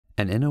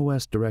An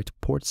NOS direct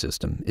port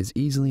system is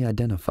easily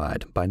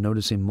identified by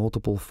noticing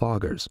multiple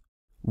foggers,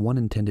 one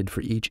intended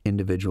for each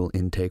individual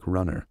intake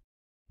runner.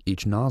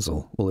 Each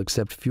nozzle will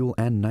accept fuel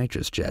and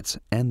nitrous jets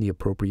and the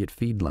appropriate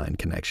feed line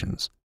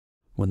connections.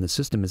 When the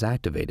system is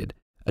activated,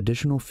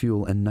 additional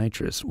fuel and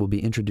nitrous will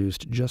be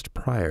introduced just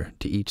prior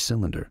to each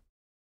cylinder.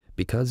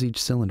 Because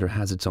each cylinder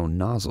has its own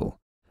nozzle,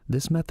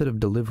 this method of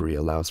delivery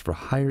allows for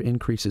higher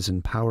increases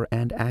in power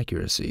and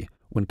accuracy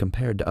when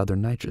compared to other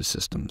nitrous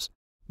systems,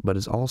 but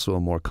is also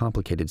a more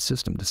complicated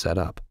system to set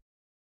up.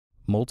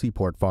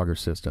 Multi-port fogger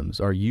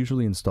systems are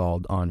usually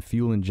installed on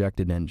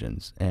fuel-injected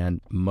engines, and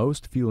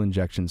most fuel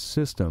injection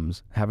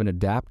systems have an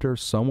adapter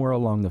somewhere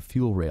along the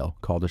fuel rail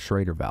called a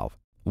Schrader valve.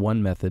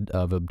 One method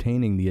of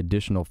obtaining the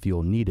additional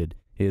fuel needed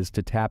is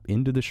to tap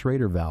into the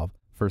Schrader valve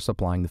for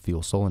supplying the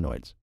fuel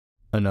solenoids.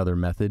 Another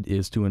method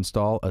is to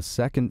install a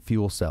second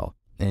fuel cell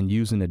and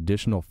use an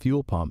additional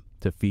fuel pump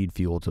to feed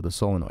fuel to the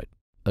solenoid.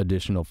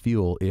 Additional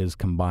fuel is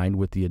combined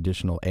with the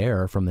additional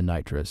air from the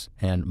nitrous,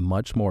 and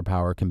much more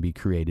power can be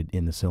created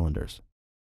in the cylinders.